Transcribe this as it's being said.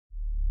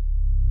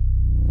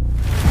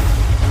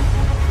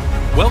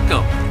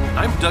Welcome.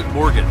 I'm Doug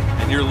Morgan,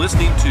 and you're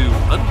listening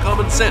to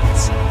Uncommon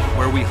Sense,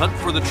 where we hunt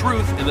for the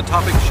truth in the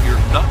topics you're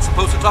not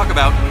supposed to talk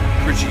about,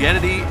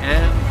 Christianity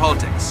and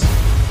politics.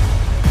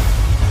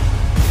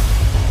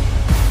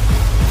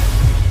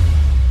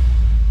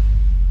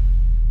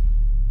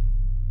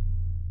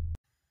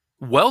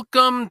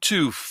 Welcome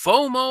to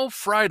FOMO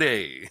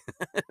Friday.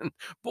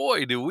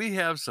 Boy, do we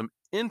have some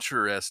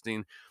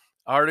interesting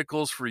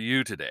articles for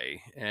you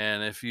today.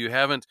 And if you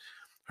haven't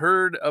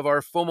heard of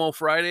our FOMO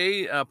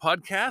Friday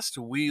podcast,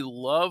 we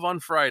love on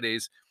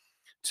Fridays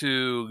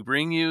to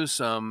bring you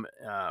some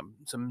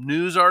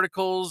news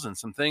articles and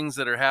some things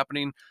that are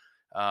happening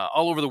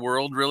all over the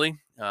world, really,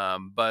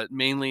 but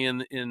mainly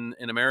in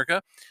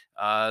America,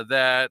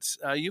 that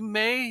you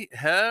may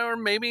have or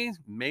maybe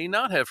may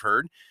not have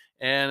heard.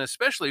 And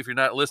especially if you're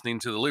not listening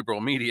to the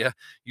liberal media,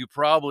 you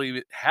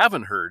probably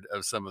haven't heard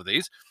of some of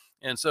these.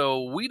 And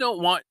so we don't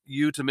want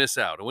you to miss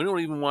out. And we don't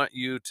even want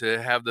you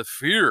to have the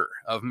fear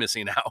of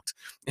missing out.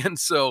 And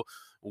so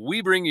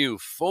we bring you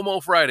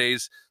FOMO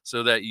Fridays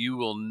so that you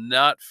will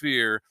not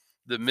fear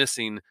the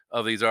missing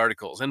of these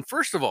articles. And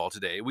first of all,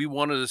 today, we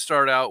wanted to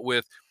start out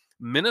with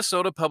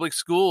Minnesota Public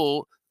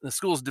Schools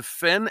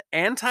defend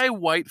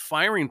anti-white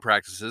firing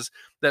practices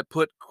that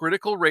put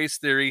critical race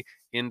theory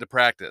into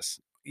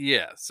practice.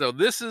 Yeah, so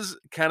this is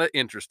kind of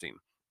interesting.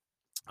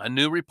 A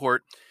new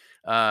report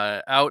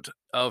out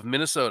of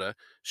Minnesota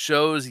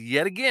shows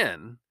yet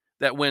again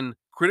that when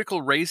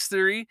critical race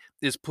theory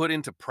is put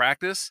into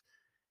practice,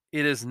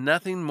 it is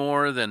nothing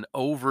more than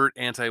overt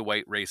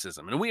anti-white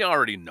racism. And we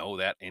already know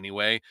that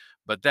anyway,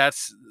 but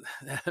that's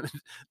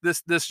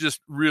this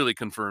just really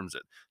confirms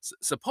it.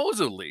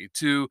 Supposedly,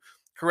 to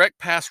correct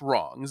past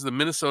wrongs, the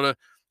Minnesota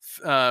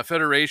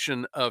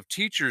Federation of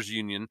Teachers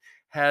Union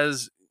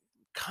has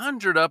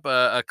conjured up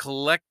a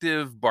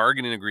collective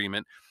bargaining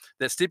agreement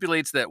that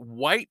stipulates that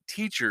white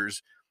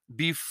teachers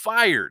be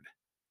fired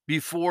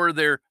before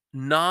their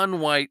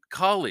non-white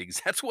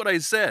colleagues. That's what I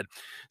said.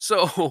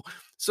 So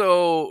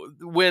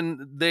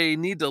when they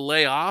need to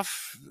lay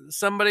off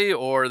somebody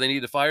or they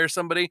need to fire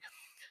somebody,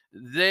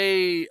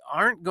 they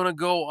aren't going to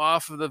go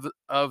off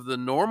of the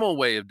normal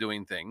way of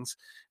doing things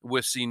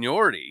with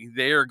seniority.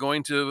 They are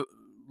going to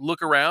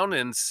look around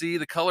and see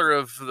the color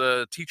of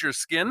the teacher's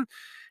skin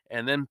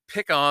and then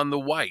pick on the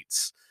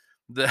whites.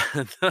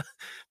 The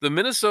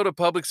Minnesota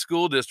Public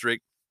School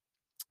District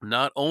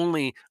not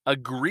only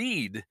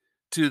agreed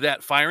to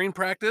that firing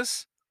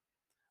practice,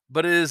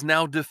 but it is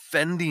now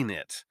defending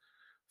it.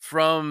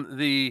 From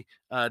the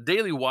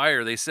Daily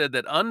Wire, they said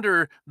that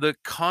under the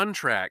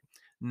contract,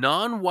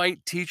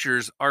 non-white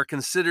teachers are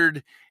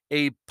considered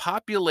a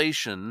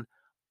population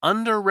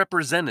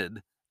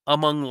underrepresented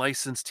among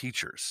licensed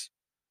teachers.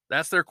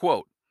 That's their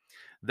quote.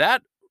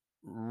 That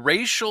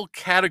racial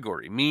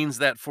category means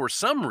that for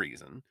some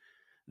reason,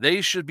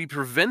 they should be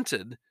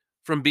prevented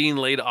from being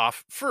laid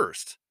off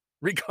first,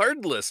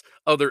 regardless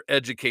of their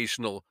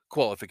educational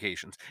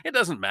qualifications. It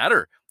doesn't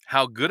matter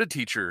how good a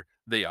teacher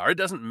they are. It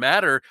doesn't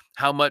matter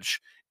how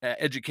much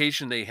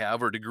education they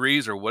have or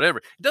degrees or whatever.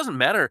 It doesn't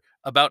matter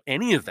about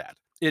any of that.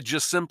 It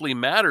just simply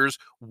matters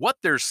what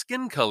their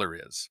skin color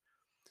is.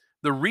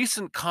 The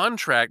recent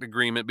contract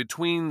agreement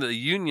between the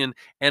union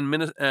and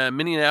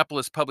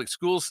Minneapolis Public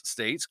Schools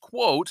states,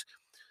 quote,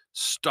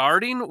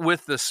 starting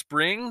with the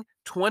spring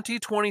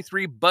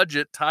 2023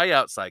 budget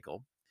tie-out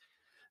cycle,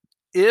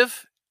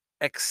 if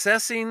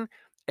accessing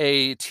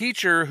a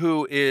teacher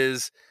who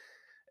is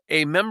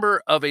a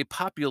member of a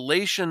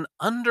population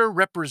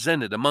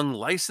underrepresented among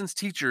licensed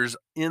teachers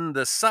in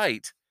the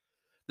site,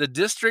 the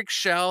district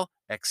shall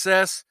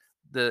access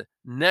the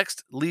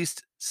next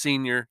least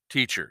senior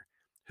teacher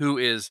who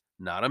is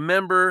not a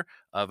member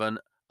of an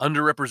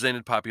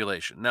underrepresented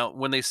population. Now,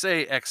 when they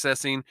say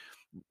accessing,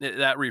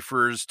 that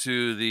refers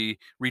to the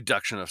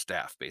reduction of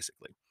staff,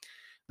 basically.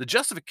 The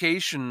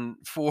justification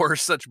for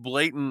such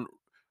blatant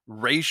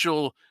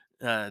racial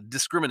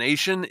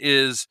discrimination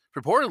is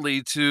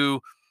purportedly to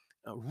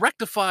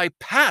rectify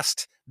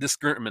past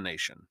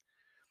discrimination.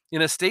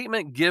 In a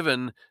statement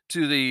given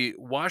to the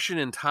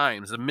Washington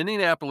Times, the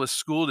Minneapolis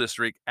School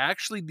District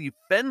actually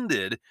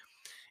defended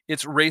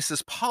its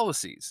racist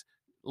policies.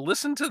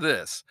 Listen to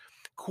this,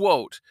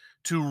 quote,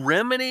 to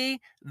remedy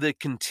the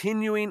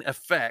continuing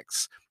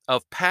effects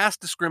of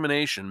past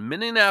discrimination,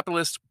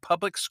 Minneapolis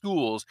Public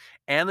Schools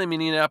and the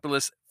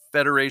Minneapolis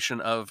Federation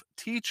of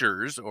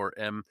Teachers, or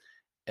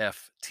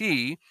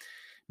MFT,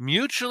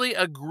 mutually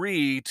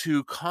agree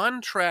to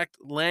contract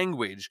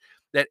language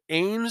that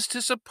aims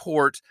to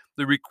support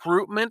the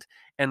recruitment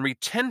and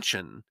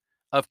retention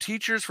of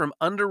teachers from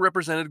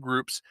underrepresented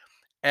groups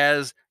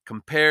as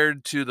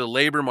compared to the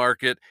labor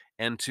market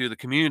and to the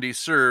community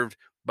served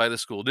by the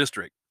school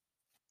district,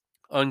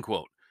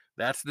 unquote.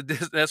 That's what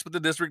the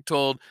district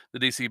told the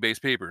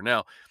DC-based paper.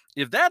 Now,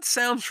 if that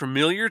sounds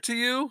familiar to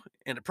you,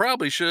 and it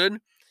probably should,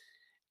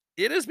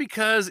 it is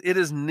because it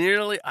is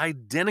nearly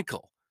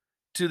identical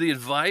to the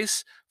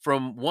advice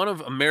from one of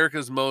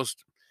America's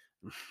most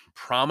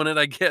prominent,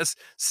 I guess,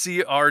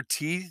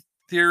 CRT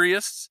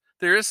theorists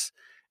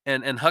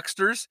and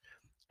hucksters,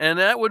 and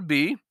that would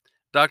be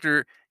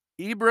Dr.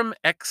 Ibram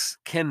X.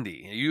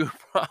 Kendi. You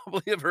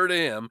probably have heard of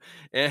him,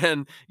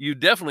 and you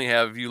definitely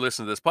have if you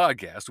listen to this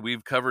podcast.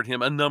 We've covered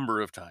him a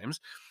number of times.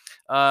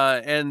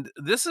 And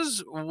this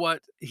is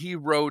what he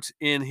wrote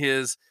in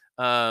his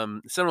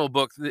seminal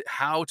book,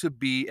 How to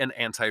Be an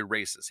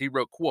Anti-Racist. He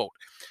wrote, quote,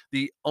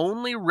 "The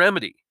only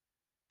remedy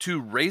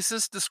to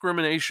racist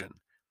discrimination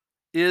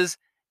is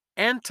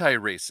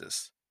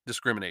anti-racist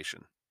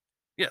discrimination."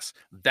 Yes,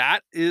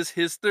 that is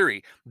his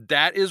theory.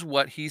 That is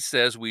what he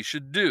says we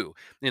should do.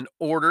 In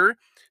order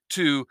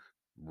to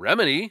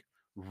remedy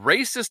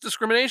racist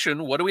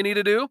discrimination, what do we need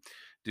to do?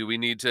 Do we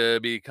need to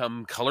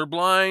become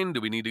colorblind?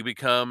 Do we need to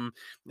become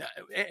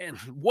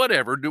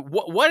whatever?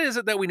 What is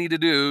it that we need to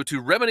do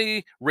to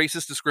remedy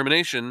racist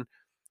discrimination?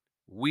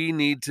 We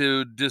need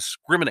to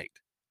discriminate,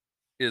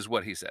 is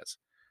what he says.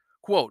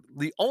 Quote,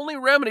 "The only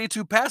remedy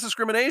to past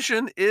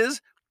discrimination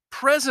is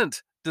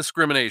present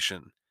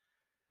discrimination."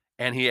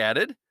 And he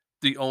added,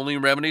 "The only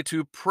remedy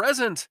to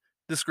present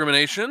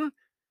discrimination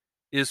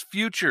is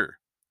future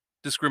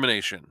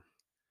discrimination."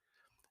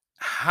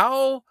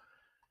 How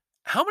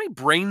how many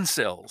brain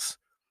cells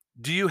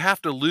do you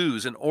have to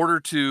lose in order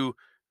to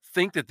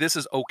think that this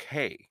is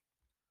okay?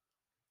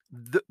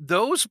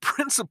 Those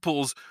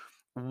principles,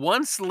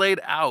 once laid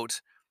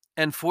out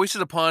and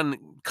foisted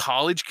upon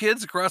college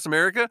kids across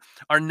America,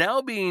 are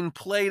now being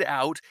played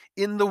out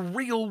in the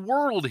real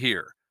world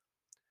here.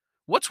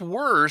 What's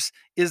worse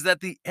is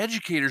that the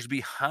educators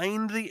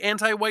behind the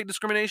anti-white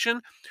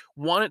discrimination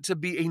want it to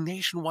be a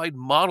nationwide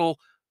model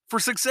for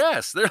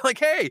success. They're like,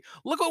 "Hey,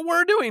 look what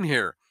we're doing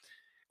here."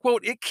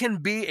 Quote, "It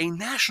can be a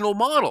national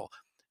model,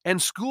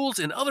 and schools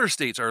in other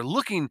states are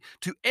looking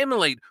to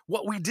emulate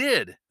what we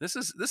did." This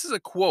is a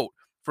quote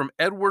from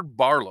Edward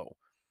Barlow.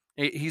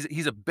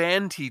 He's a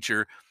band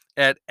teacher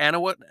at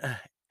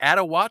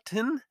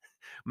Attawatton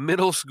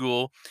Middle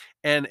School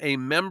and a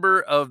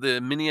member of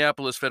the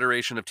Minneapolis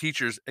Federation of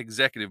Teachers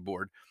Executive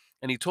Board.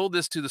 And he told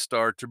this to the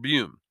Star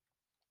Tribune.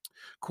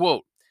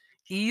 Quote,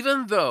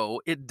 "Even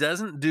though it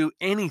doesn't do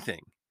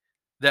anything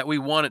that we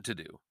want it to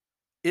do,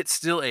 it's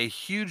still a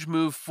huge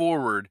move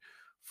forward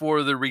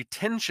for the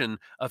retention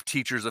of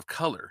teachers of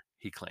color,"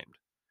 he claimed.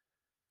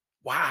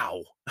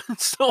 Wow.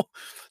 so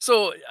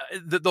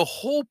the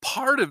whole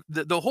part of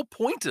the whole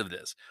point of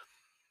this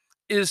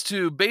is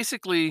to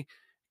basically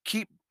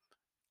keep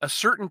a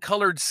certain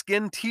colored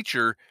skin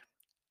teacher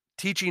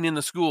teaching in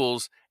the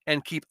schools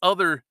and keep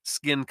other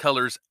skin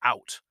colors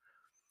out.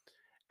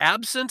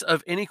 Absent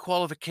of any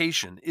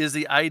qualification is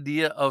the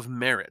idea of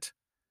merit.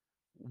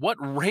 What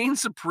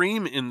reigns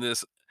supreme in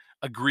this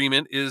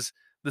agreement is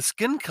the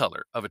skin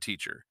color of a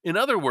teacher. In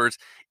other words,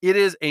 it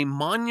is a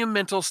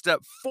monumental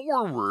step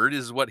forward,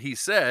 is what he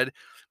said,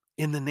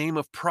 in the name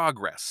of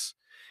progress,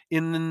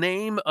 in the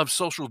name of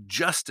social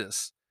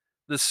justice.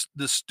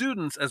 The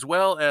students, as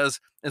well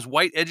as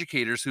white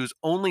educators whose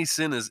only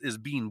sin is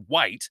being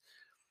white,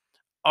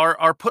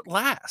 are put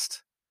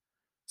last.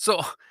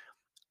 So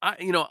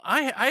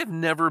I have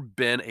never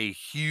been a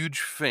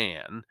huge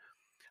fan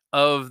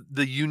of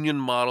the union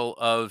model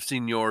of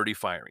seniority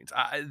firings.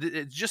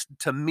 It just,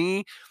 to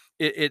me,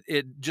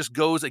 it just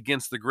goes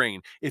against the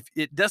grain. If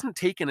it doesn't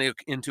take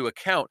into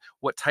account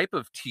what type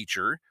of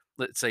teacher,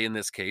 let's say in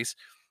this case,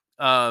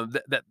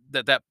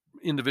 that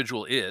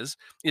individual is,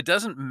 it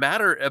doesn't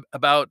matter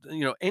about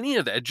any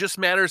of that. It just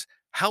matters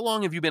how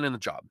long have you been in the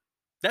job.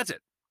 That's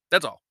it.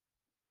 That's all.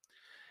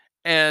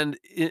 And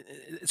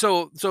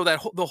so that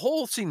the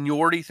whole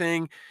seniority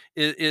thing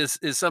is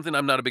something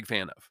I'm not a big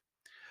fan of.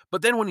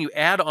 But then when you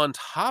add on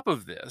top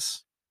of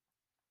this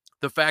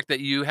the fact that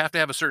you have to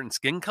have a certain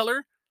skin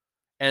color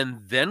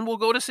and then we'll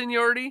go to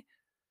seniority,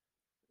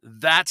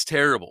 that's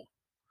terrible.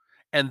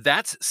 And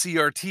that's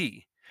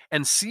CRT.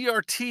 And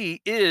CRT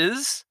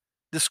is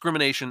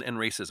discrimination and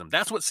racism.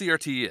 That's what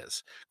CRT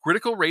is.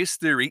 Critical race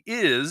theory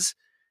is,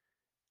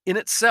 in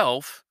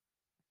itself,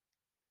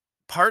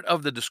 part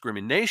of the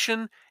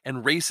discrimination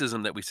and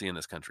racism that we see in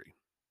this country.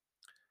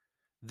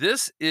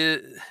 This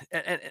is,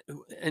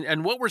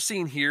 and what we're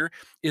seeing here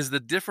is the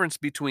difference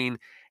between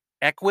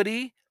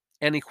equity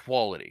and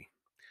equality.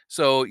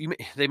 So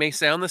they may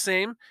sound the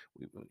same.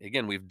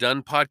 Again, we've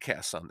done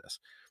podcasts on this.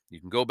 You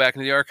can go back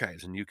into the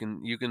archives and you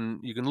can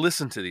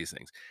listen to these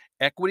things.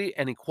 Equity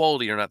and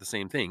equality are not the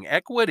same thing.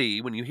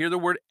 Equity, when you hear the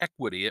word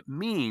equity, it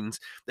means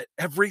that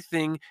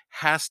everything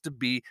has to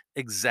be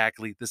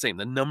exactly the same.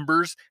 The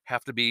numbers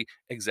have to be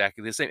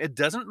exactly the same. It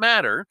doesn't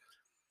matter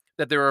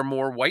that there are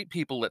more white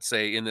people, let's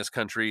say, in this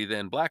country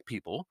than black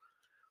people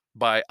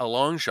by a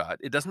long shot.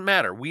 It doesn't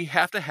matter. We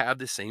have to have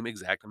the same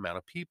exact amount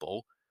of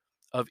people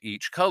of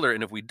each color.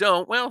 And if we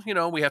don't, well,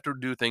 we have to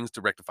do things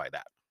to rectify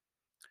that.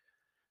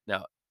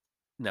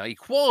 Now,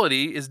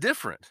 equality is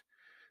different.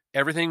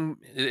 Everything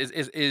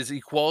is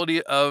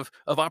equality of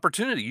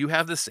opportunity. You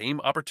have the same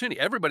opportunity.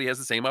 Everybody has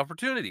the same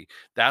opportunity.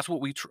 That's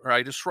what we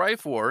try to strive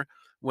for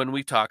when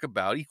we talk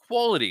about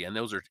equality. And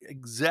those are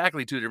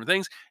exactly two different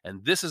things.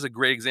 And this is a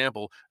great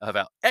example of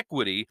how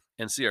equity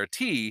and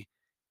CRT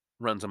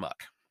runs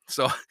amok.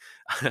 So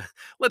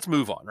let's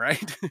move on,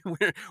 right?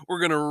 We're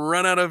going to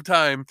run out of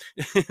time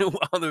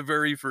on the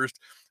very first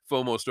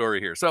FOMO story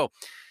here. So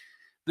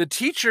the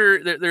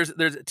teacher, there's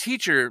a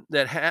teacher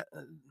that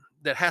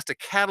has to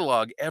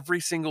catalog every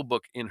single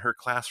book in her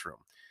classroom.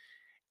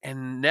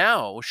 And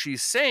now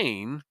she's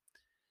saying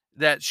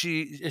that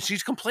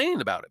she's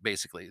complaining about it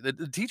basically.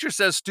 The teacher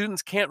says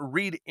students can't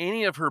read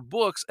any of her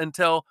books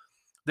until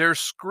they're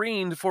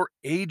screened for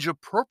age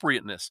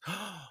appropriateness.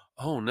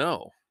 Oh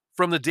no.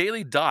 From the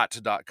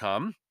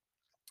dailydot.com,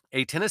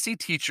 a Tennessee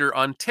teacher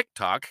on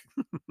TikTok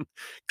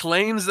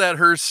claims that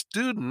her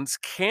students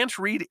can't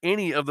read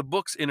any of the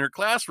books in her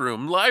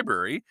classroom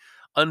library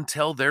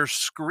until they're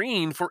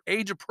screened for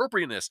age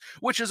appropriateness,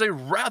 which is a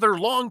rather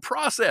long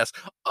process.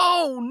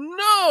 Oh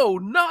no,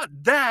 not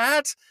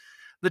that.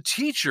 The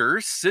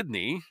teacher,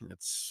 Sydney,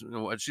 that's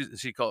what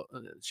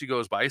she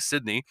goes by,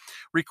 Sydney,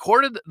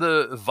 recorded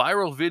the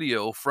viral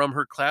video from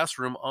her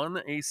classroom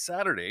on a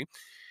Saturday,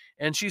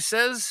 and she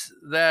says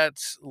that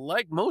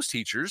like most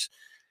teachers,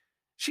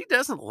 she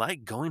doesn't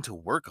like going to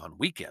work on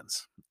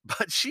weekends,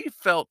 but she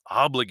felt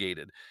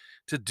obligated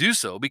to do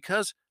so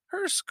because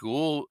her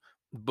school's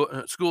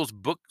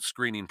book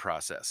screening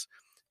process.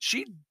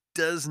 She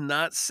does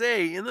not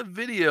say in the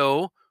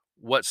video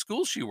what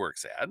school she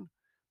works at,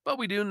 but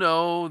we do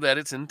know that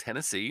it's in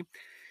Tennessee.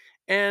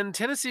 And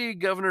Tennessee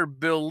Governor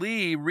Bill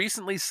Lee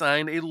recently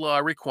signed a law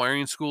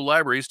requiring school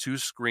libraries to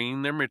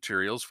screen their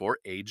materials for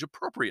age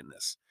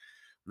appropriateness.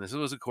 This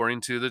was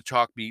according to the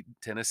Chalkbeat,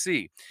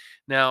 Tennessee.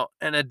 Now,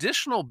 an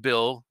additional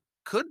bill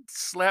could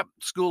slap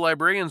school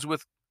librarians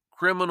with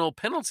criminal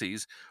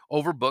penalties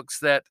over books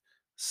that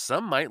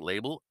some might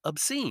label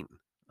obscene.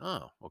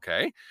 Oh,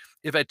 okay.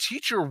 If a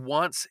teacher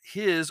wants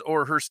his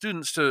or her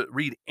students to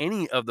read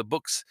any of the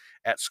books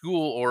at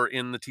school or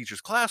in the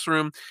teacher's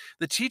classroom,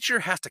 the teacher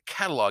has to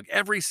catalog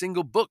every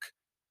single book,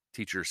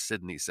 teacher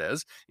Sydney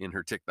says in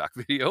her TikTok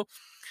video.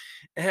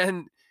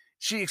 And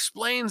she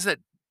explains that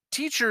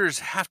teachers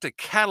have to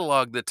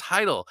catalog the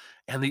title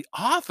and the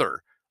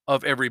author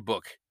of every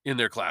book in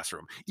their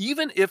classroom,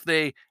 even if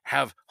they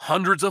have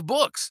hundreds of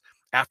books.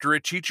 After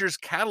a teacher's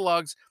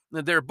catalogs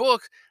their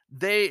book,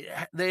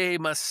 they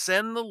must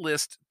send the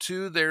list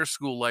to their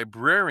school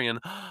librarian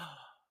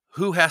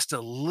who has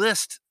to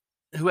list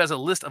who has a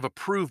list of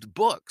approved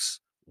books.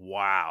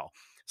 Wow.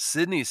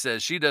 Sydney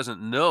says she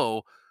doesn't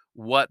know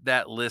what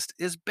that list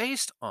is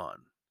based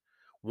on.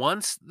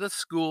 Once the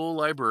school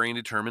librarian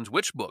determines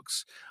which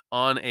books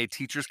on a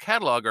teacher's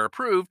catalog are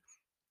approved,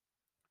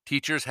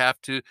 teachers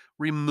have to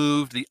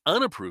remove the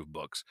unapproved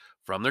books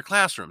from their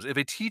classrooms. If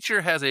a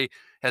teacher has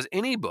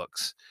any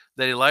books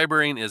that a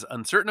librarian is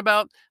uncertain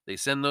about, they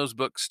send those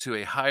books to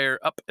a higher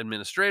up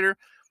administrator,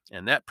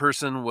 and that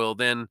person will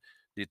then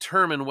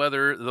determine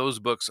whether those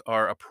books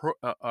are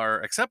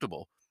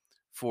acceptable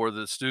for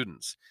the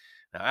students.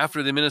 Now,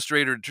 after the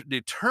administrator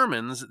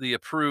determines the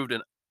approved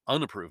and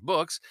unapproved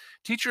books,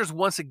 teachers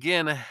once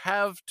again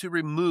have to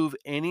remove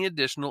any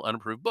additional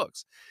unapproved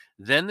books.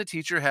 Then the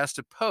teacher has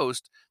to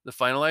post the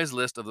finalized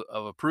list of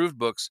approved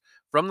books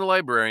from the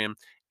librarian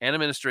and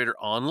administrator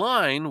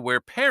online where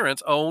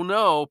parents, oh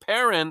no,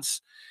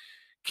 parents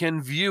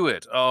can view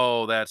it.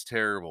 Oh, that's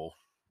terrible.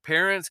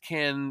 Parents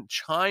can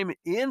chime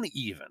in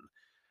even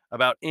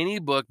about any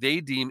book they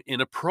deem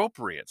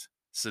inappropriate,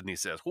 Sydney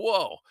says.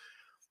 Whoa,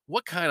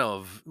 what kind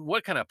of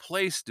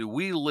place do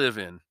we live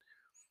in?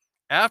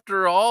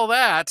 After all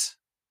that,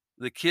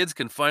 the kids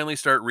can finally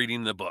start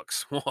reading the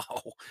books.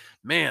 Whoa,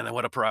 man,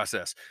 what a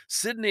process.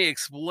 Sydney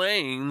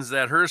explains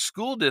that her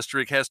school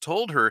district has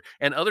told her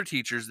and other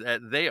teachers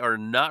that they are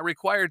not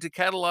required to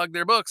catalog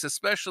their books,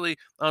 especially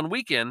on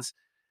weekends.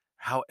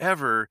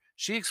 However,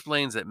 she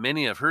explains that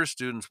many of her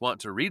students want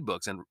to read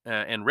books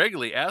and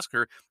regularly ask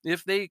her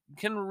if they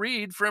can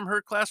read from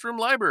her classroom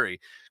library.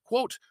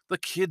 Quote, the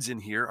kids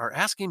in here are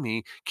asking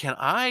me, can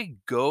I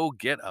go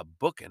get a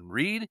book and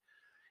read?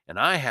 And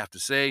I have to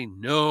say,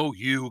 no,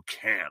 you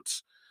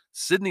can't.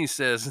 Sydney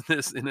says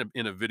this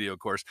in a video, of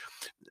course,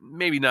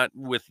 maybe not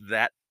with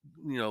that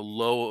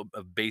low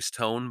of bass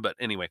tone, but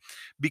anyway,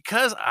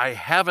 because I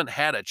haven't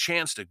had a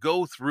chance to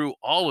go through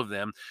all of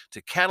them,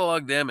 to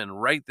catalog them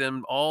and write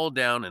them all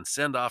down and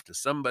send off to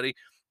somebody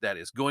that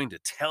is going to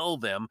tell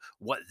them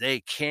what they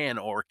can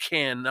or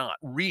cannot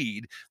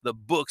read the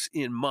books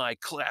in my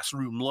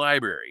classroom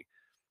library.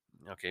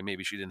 Okay,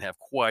 maybe she didn't have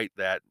quite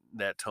that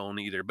tone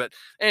either, but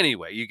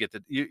anyway, you get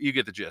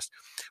the gist.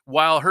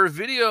 While her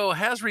video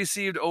has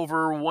received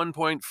over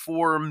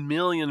 1.4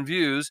 million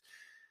views,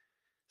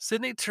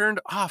 Sydney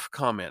turned off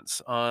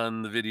comments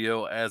on the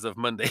video as of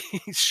Monday.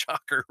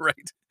 Shocker,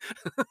 right?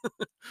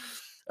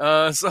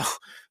 uh, so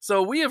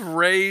so we have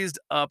raised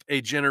up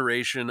a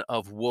generation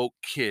of woke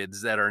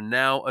kids that are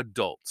now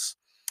adults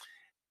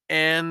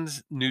and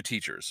new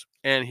teachers.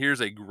 And here's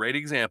a great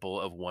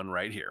example of one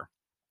right here.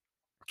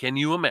 Can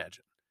you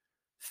imagine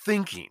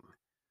thinking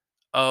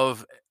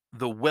of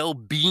the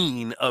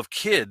well-being of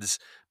kids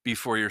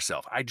before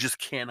yourself? I just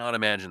cannot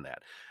imagine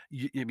that.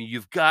 I mean,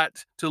 you've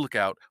got to look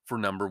out for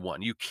number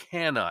one. You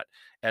cannot,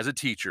 as a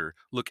teacher,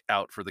 look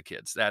out for the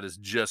kids. That is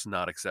just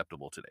not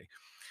acceptable today.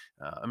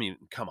 I mean,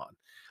 come on.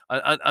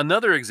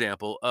 Another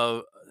example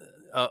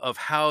of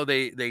how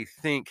they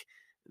think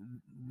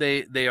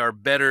they are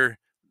better,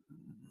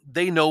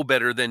 they know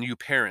better than you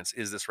parents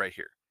is this right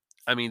here.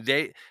 I mean,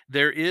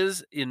 there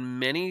is in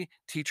many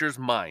teachers'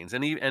 minds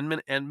and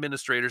even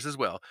administrators as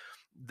well,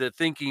 the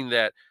thinking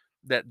that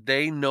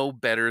they know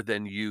better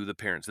than you, the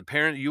parents. The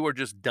parent, you are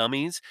just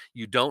dummies.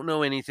 You don't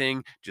know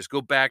anything. Just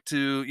go back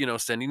to,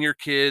 sending your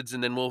kids,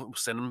 and then we'll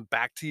send them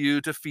back to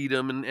you to feed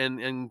them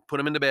and put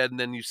them into bed, and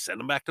then you send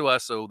them back to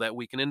us so that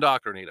we can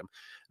indoctrinate them.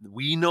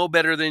 We know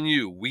better than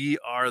you. We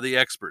are the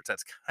experts.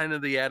 That's kind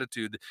of the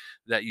attitude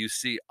that you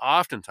see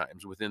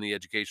oftentimes within the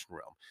education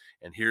realm.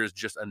 And here's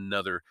just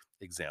another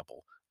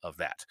example of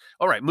that.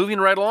 All right, moving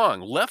right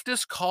along.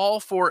 Leftists call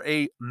for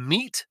a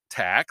meat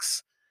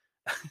tax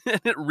and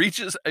it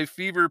reaches a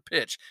fever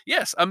pitch.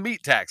 Yes, a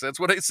meat tax. That's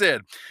what I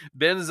said.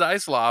 Ben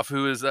Zeisloff,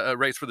 who is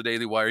writes for the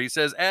Daily Wire, he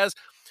says, as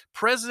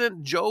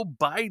President Joe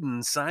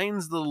Biden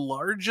signs the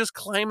largest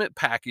climate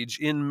package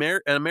in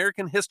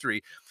American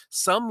history,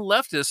 some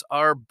leftists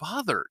are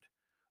bothered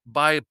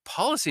by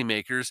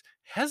policymakers'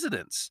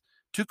 hesitance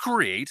to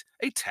create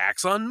a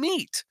tax on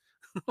meat.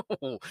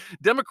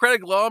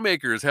 Democratic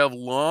lawmakers have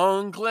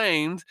long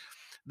claimed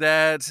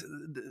that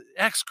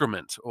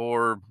excrement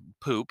or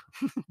poop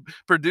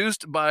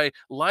produced by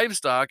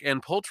livestock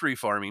and poultry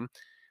farming,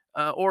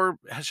 or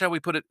shall we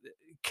put it,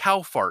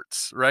 cow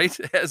farts, right?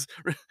 As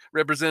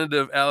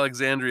Representative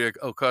Alexandria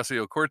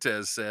Ocasio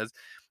Cortez says,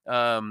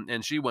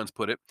 and she once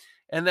put it,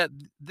 and that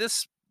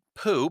this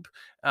poop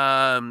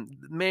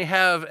may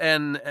have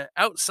an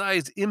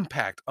outsized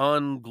impact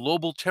on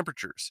global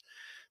temperatures.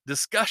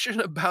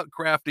 Discussion about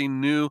crafting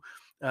new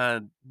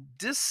uh,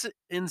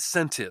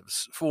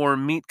 disincentives for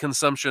meat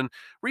consumption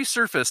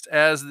resurfaced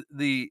as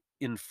the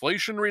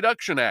Inflation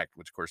Reduction Act,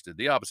 which of course did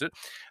the opposite,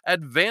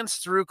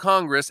 advanced through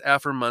Congress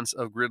after months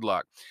of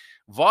gridlock.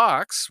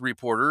 Vox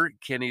reporter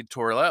Kenny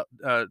Torella,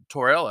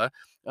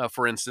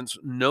 for instance,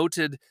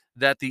 noted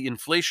that the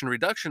Inflation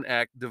Reduction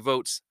Act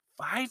devotes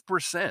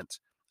 5%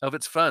 of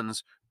its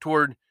funds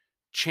toward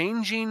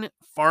changing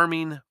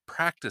farming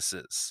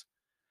practices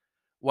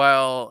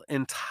while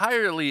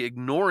entirely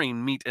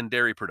ignoring meat and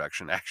dairy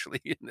production, actually,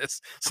 in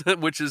this,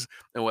 which is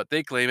what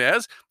they claim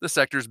as the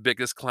sector's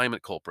biggest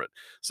climate culprit.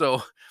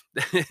 So,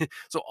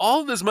 so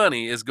all this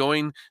money is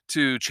going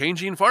to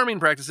changing farming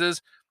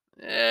practices,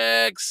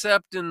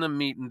 except in the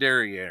meat and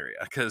dairy area,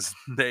 because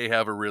they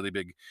have a really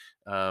big,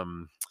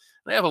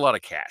 they have a lot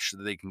of cash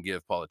that they can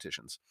give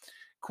politicians.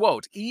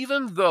 Quote,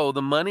 even though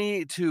the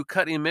money to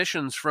cut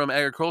emissions from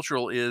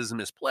agricultural is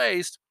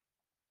misplaced,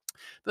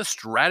 the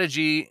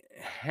strategy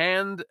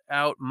hand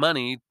out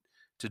money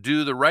to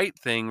do the right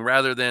thing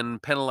rather than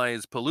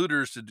penalize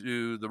polluters to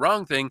do the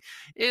wrong thing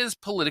is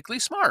politically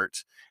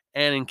smart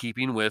and in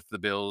keeping with the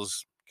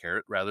bill's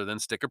carrot rather than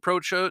stick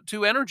approach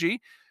to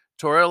energy.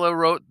 Torella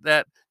wrote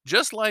that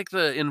just like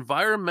the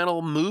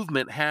environmental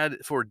movement had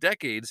for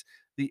decades,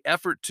 the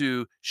effort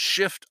to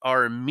shift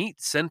our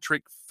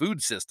meat-centric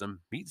food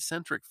system.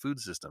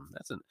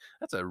 That's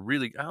a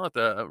really, I'll have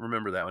to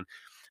remember that one,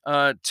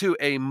 to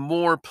a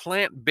more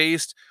plant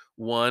based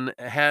one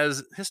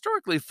has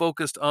historically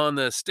focused on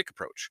the stick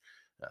approach,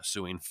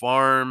 suing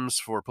farms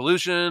for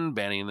pollution,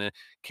 banning the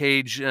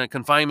cage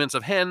confinements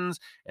of hens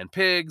and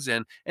pigs,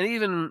 and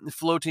even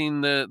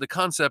floating the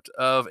concept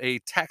of a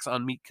tax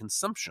on meat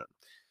consumption.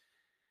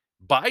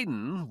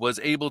 Biden was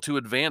able to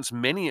advance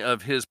many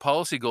of his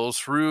policy goals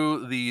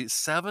through the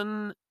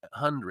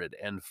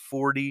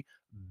 $740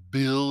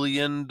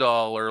 billion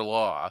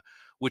law,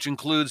 which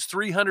includes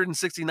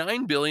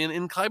 $369 billion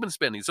in climate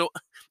spending. So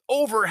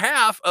over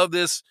half of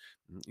this,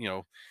 you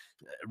know,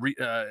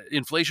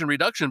 inflation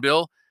reduction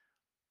bill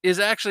is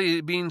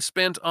actually being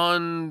spent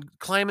on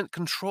climate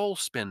control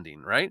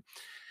spending, right?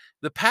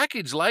 The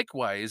package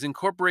likewise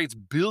incorporates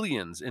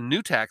billions in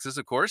new taxes,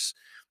 of course,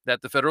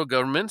 that the federal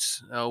government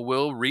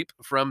will reap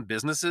from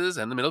businesses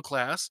and the middle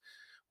class,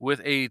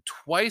 with a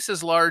twice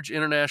as large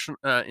international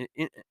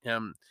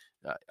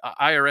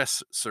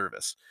IRS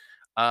service.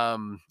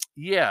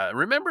 Yeah,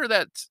 remember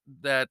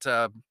that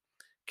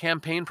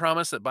campaign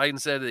promise that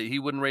Biden said that he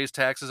wouldn't raise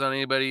taxes on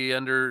anybody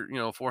under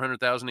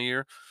 400,000 a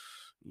year.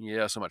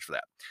 Yeah, so much for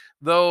that.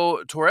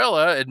 Though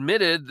Torella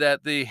admitted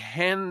that the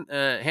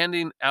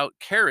handing out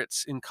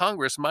carrots in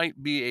Congress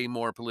might be a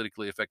more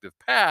politically effective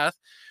path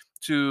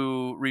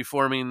to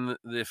reforming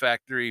the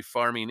factory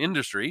farming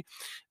industry,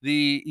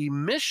 the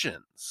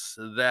emissions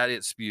that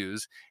it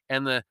spews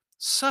and the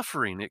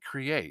suffering it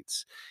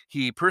creates.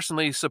 He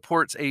personally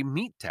supports a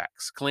meat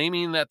tax,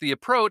 claiming that the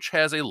approach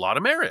has a lot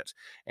of merit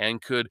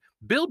and could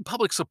build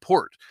public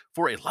support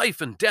for a life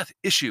and death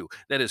issue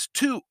that is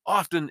too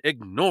often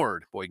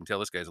ignored. Boy, you can tell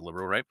this guy's a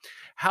liberal, right?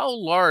 How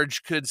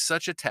large could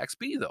such a tax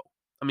be, though?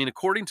 I mean,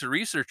 according to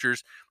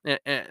researchers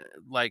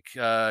like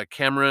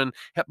Cameron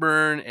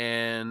Hepburn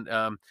and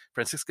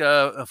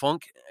Franziska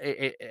Funk,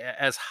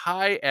 as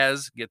high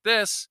as, get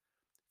this,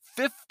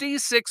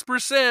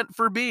 56%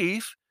 for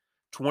beef,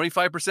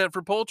 25%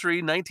 for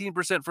poultry,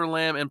 19% for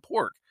lamb and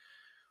pork.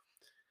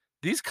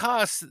 These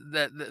costs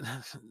that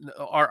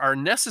are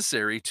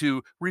necessary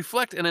to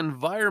reflect an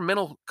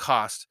environmental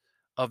cost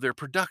of their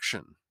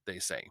production, they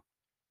say.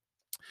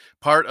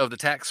 Part of the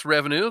tax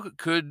revenue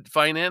could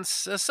finance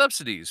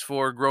subsidies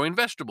for growing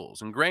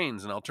vegetables and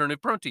grains and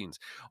alternative proteins,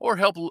 or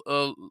help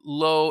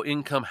low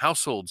income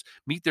households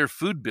meet their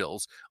food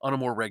bills on a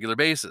more regular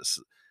basis.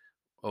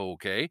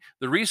 Okay.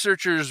 The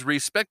researchers,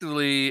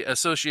 respectively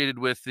associated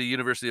with the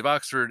University of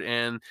Oxford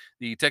and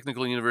the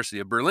Technical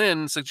University of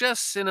Berlin,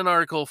 suggests in an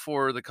article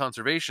for The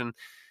Conservation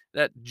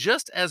that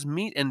just as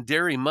meat and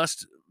dairy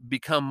must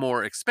become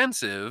more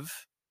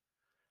expensive,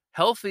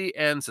 healthy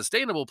and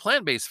sustainable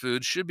plant-based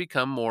foods should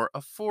become more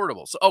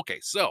affordable.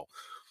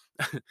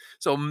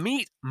 So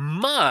meat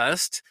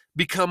must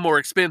become more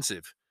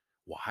expensive.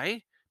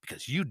 Why?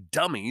 Because you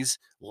dummies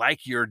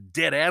like your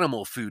dead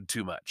animal food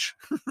too much.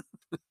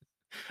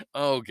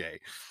 Okay.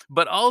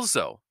 But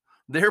also,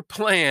 their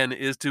plan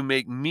is to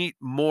make meat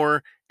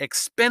more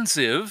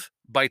expensive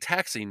by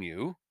taxing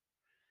you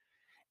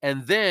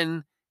and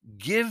then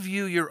give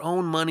you your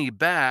own money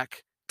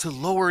back to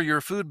lower your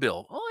food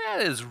bill. Oh,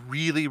 that is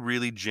really,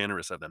 really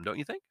generous of them, don't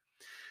you think?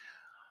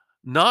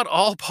 Not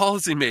all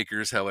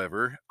policymakers,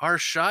 however, are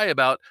shy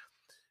about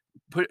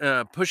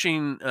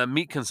pushing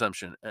meat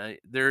consumption.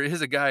 There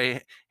is a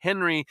guy,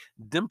 Henry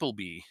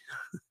Dimpleby,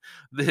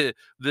 the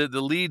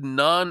lead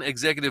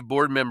non-executive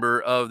board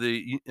member of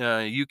the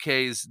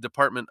UK's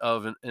Department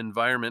of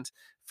Environment,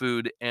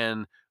 Food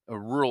and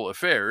Rural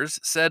Affairs,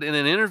 said in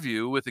an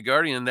interview with the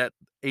Guardian that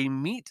a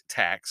meat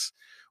tax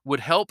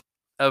would help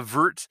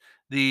avert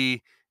uh,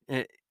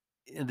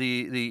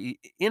 the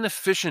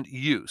inefficient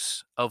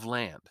use of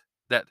land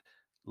that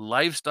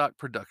livestock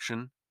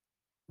production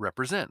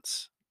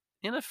represents.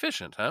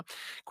 Inefficient, huh?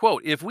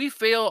 Quote, if we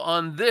fail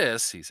on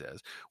this, he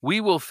says,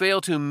 we will fail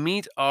to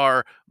meet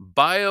our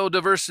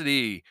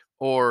biodiversity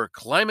or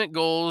climate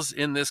goals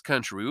in this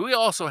country. We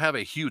also have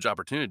a huge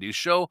opportunity to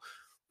show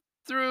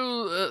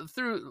through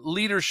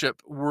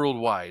leadership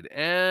worldwide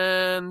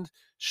and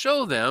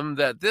show them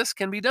that this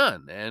can be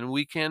done and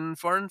we can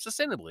farm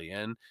sustainably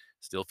and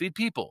still feed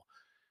people.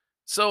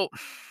 So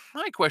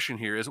my question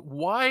here is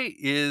why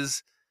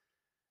is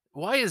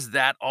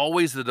that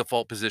always the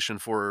default position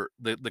for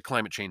the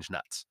climate change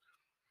nuts?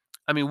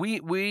 I mean,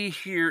 we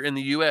here in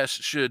the US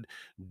should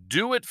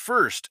do it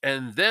first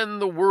and then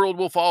the world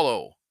will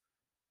follow.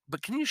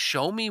 But can you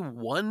show me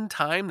one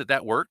time that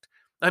that worked?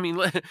 I mean,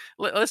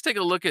 let's take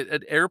a look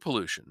at air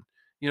pollution.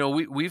 You know,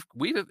 we've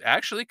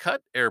actually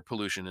cut air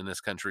pollution in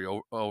this country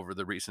over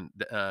the recent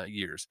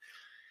years.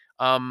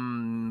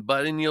 But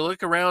when you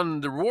look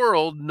around the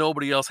world,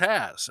 nobody else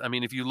has. I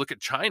mean, if you look at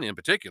China in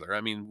particular,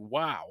 I mean,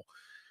 wow.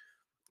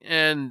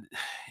 And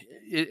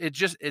it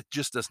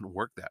just doesn't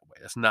work that way.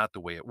 That's not the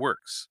way it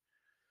works.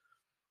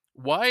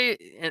 Why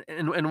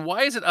and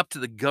why is it up to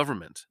the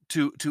government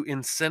to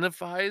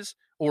incentivize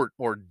or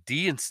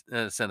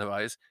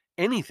de-incentivize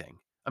anything?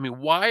 I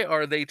mean, why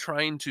are they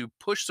trying to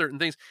push certain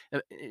things?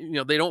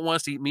 They don't want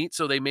us to eat meat,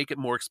 so they make it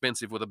more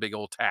expensive with a big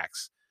old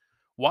tax.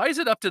 Why is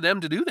it up to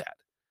them to do that?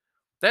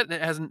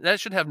 That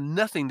should have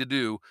nothing to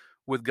do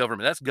with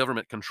government. That's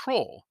government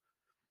control.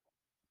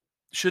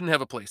 Shouldn't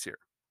have a place here.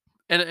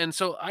 And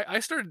so I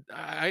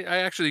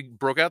actually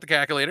broke out the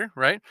calculator,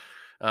 right?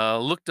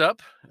 Looked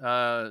up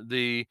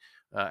the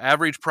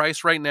average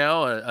price right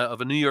now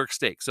of a New York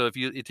steak. So if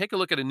you take a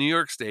look at a New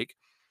York steak,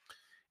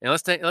 and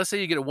let's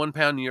say you get a 1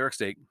 pound New York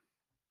steak,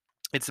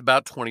 it's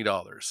about $20.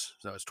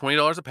 So it's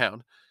 $20 a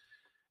pound.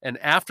 And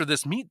after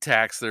this meat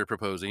tax they're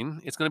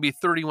proposing, it's going to be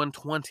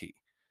 31.20.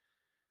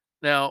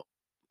 Now,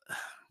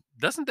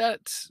 doesn't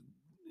that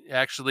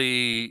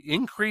actually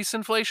increase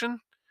inflation?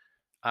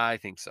 I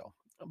think so.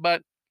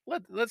 But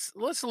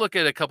let's look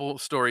at a couple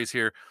of stories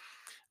here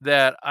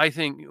that I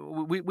think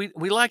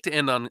we like to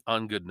end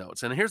on good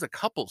notes. And here's a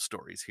couple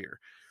stories here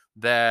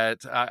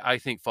that I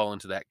think fall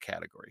into that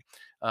category.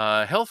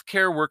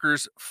 Healthcare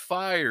workers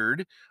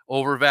fired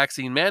over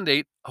vaccine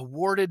mandate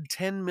awarded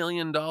 $10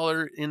 million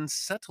in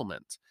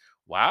settlement.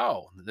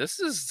 Wow, this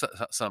is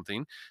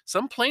something.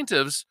 Some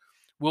plaintiffs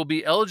will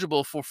be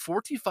eligible for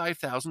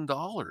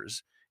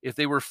 $45,000 if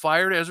they were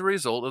fired as a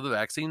result of the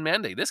vaccine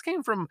mandate. This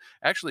came from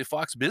actually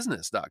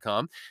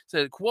foxbusiness.com.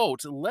 Said,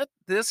 quote, let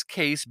this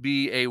case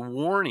be a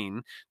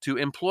warning to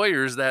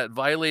employers that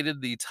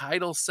violated the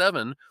Title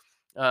VII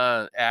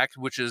Act,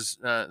 which is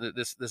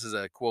this is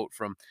a quote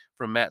from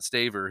Matt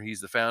Staver. He's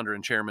the founder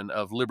and chairman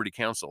of Liberty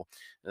Counsel,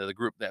 the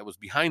group that was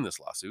behind this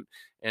lawsuit.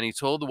 And he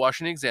told the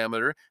Washington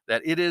Examiner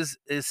that it is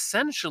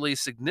essentially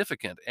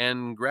significant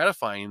and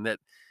gratifying that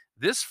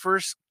this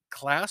first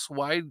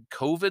class-wide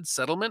COVID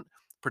settlement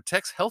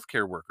protects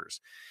healthcare workers.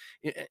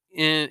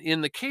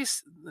 In the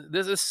case,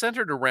 this is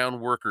centered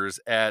around workers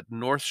at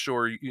North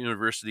Shore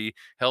University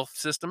Health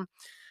System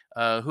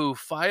who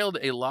filed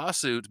a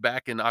lawsuit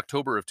back in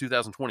October of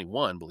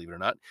 2021, believe it or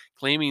not,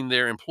 claiming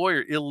their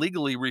employer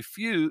illegally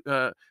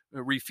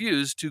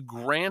refused to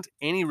grant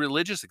any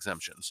religious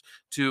exemptions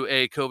to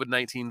a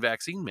COVID-19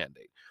 vaccine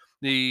mandate.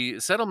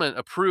 The settlement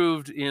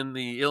approved in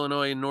the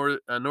Illinois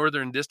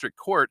Northern District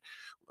Court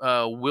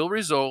will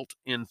result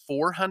in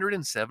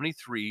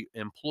 473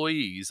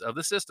 employees of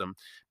the system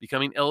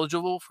becoming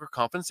eligible for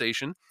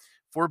compensation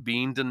for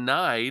being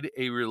denied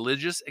a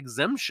religious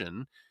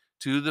exemption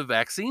to the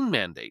vaccine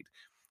mandate.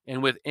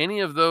 And with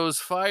any of those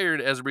fired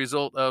as a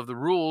result of the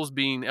rules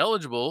being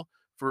eligible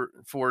for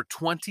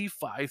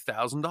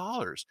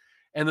 $25,000.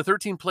 And the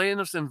 13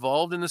 plaintiffs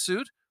involved in the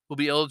suit will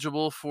be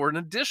eligible for an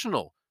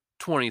additional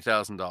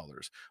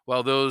 $20,000,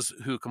 while those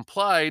who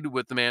complied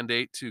with the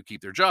mandate to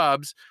keep their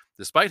jobs,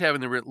 despite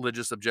having the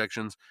religious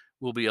objections,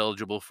 will be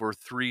eligible for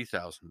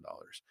 $3,000.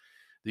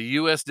 The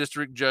U.S.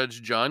 District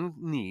Judge John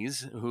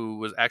Nees, who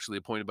was actually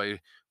appointed by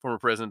former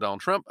President Donald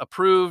Trump,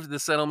 approved the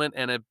settlement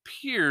and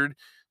appeared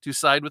to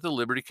side with the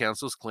Liberty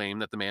Council's claim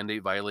that the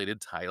mandate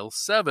violated Title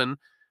VII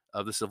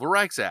of the Civil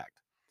Rights Act.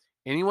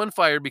 Anyone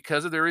fired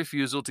because of their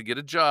refusal to get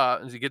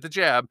the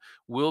jab,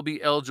 will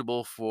be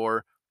eligible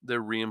for the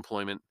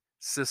reemployment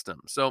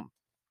system. So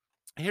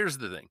here's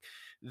the thing.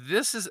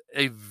 This is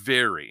a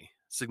very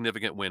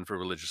significant win for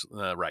religious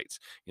rights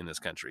in this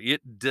country.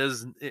 It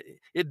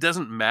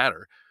doesn't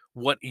matter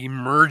what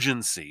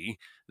emergency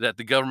that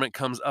the government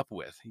comes up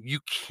with. You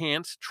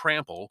can't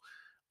trample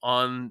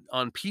on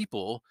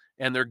people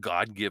and their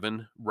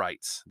God-given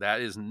rights.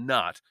 That is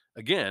not,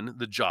 again,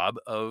 the job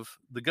of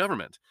the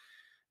government.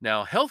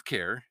 Now,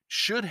 healthcare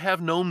should have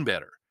known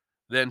better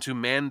than to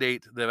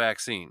mandate the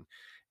vaccine,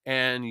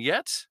 and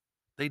yet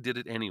they did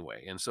it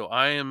anyway. And so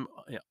I am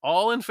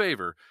all in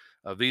favor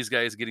of these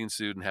guys getting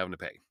sued and having to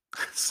pay.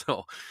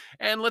 So,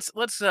 and let's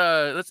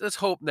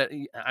hope that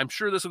I'm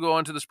sure this will go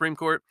on to the Supreme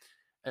Court,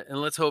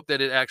 and let's hope that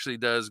it actually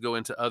does go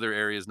into other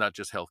areas, not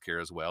just healthcare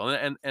as well.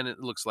 And it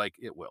looks like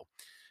it will.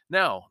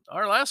 Now,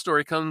 our last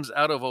story comes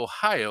out of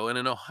Ohio, and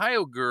an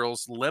Ohio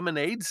girl's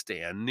lemonade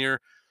stand near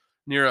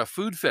a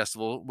food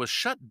festival was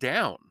shut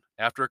down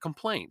after a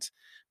complaint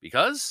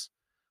because,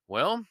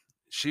 well,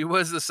 she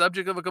was the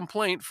subject of a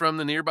complaint from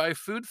the nearby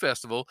food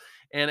festival.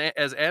 And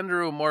as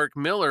Andrew Mark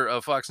Miller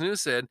of Fox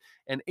News said,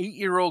 an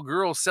 8-year-old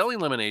girl selling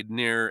lemonade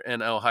near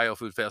an Ohio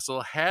food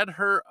festival had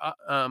her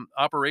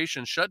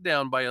operation shut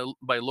down by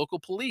local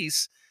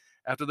police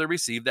after they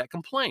received that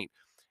complaint.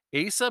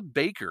 Asa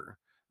Baker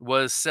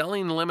was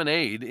selling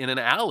lemonade in an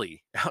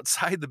alley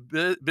outside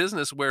the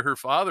business where her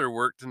father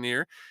worked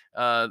near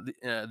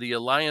the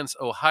Alliance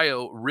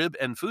Ohio Rib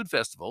and Food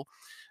Festival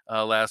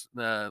last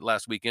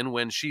weekend,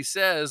 when she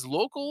says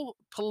local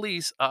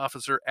police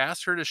officer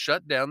asked her to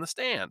shut down the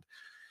stand.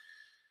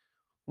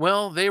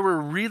 Well, they were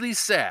really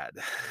sad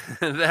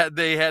that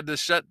they had to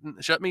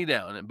shut me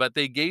down, but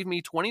they gave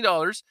me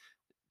 $20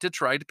 to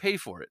try to pay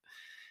for it.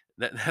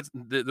 That's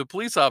the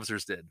police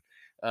officers did,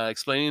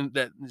 explaining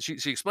that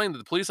she explained that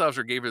the police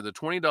officer gave her the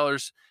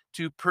 $20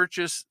 to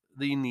purchase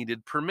the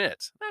needed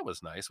permit. That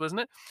was nice,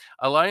 wasn't it?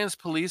 Alliance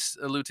Police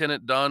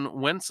Lieutenant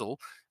Don Wenzel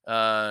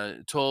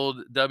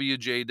told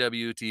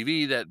WJW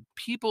TV that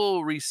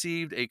people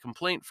received a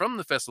complaint from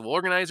the festival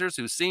organizers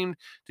who seemed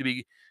to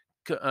be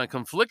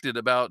conflicted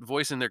about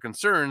voicing their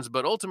concerns,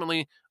 but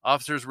ultimately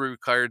officers were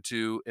required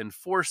to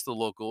enforce the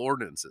local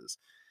ordinances.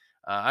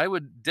 I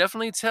would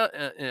definitely tell.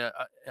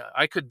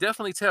 I could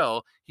definitely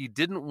tell he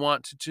didn't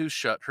want to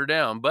shut her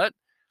down, but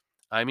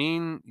I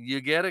mean,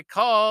 you get a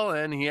call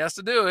and he has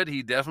to do it.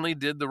 He definitely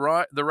did the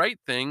right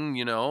thing,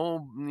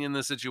 in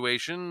the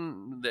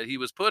situation that he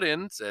was put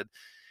in. Said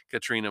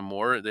Katrina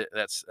Moore.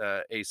 That's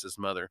Ace's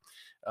mother.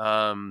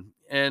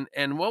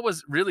 And what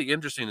was really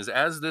interesting is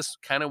as this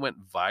kind of went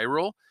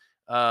viral,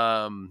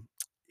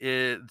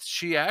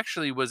 she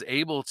actually was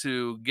able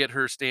to get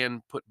her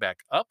stand put back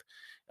up.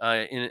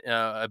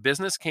 A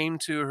business came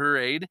to her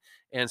aid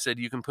and said,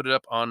 "You can put it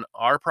up on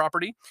our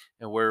property,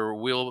 and where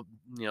we'll,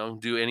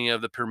 do any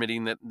of the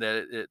permitting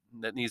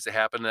that needs to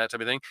happen, that type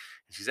of thing."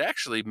 And she's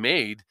actually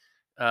made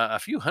a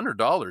few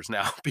 $100s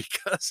now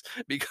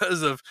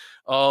because of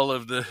all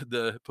of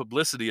the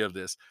publicity of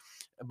this.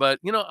 But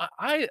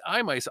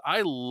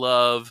I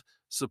love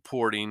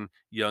supporting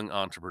young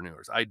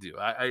entrepreneurs. I do.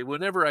 I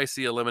whenever I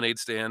see a lemonade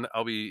stand,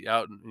 I'll be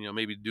out,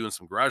 maybe doing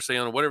some garage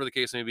sale or whatever the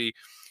case may be.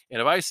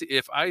 And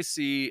if I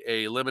see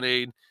a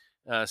lemonade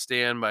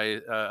stand by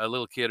a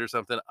little kid or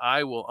something,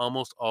 I will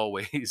almost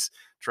always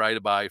try to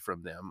buy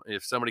from them.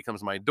 If somebody comes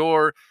to my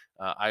door,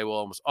 I will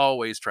almost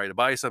always try to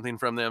buy something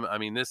from them. I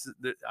mean,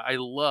 I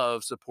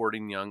love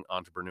supporting young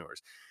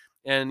entrepreneurs.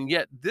 And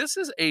yet this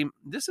is a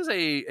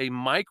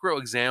micro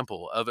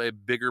example of a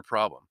bigger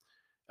problem.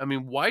 I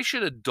mean, why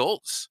should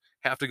adults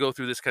have to go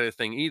through this kind of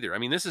thing either? I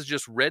mean, this is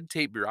just red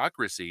tape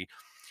bureaucracy.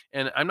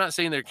 And I'm not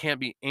saying there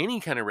can't be any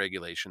kind of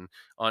regulation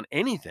on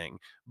anything,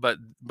 but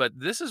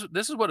this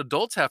is what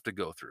adults have to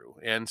go through.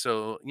 And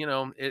so,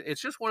 it's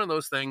just one of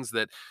those things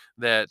that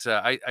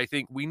I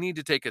think we need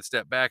to take a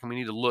step back, and we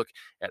need to look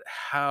at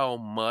how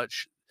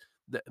much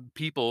the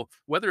people,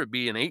 whether it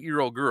be an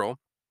 8-year-old girl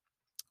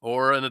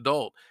or an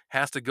adult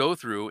has to go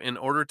through in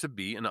order to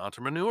be an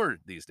entrepreneur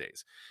these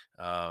days.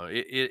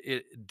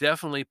 It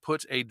definitely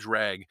puts a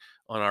drag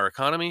on our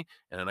economy,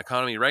 and an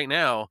economy right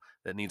now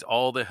that needs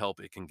all the help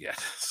it can get.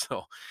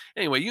 So,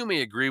 anyway, you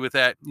may agree with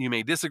that, you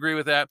may disagree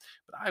with that,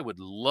 but I would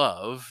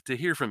love to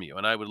hear from you,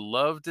 and I would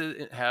love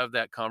to have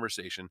that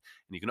conversation.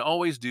 And you can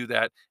always do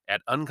that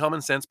at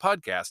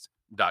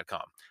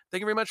uncommonsensepodcast.com.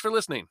 Thank you very much for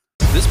listening.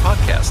 This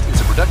podcast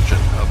is a production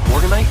of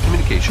Morganite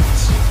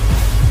Communications.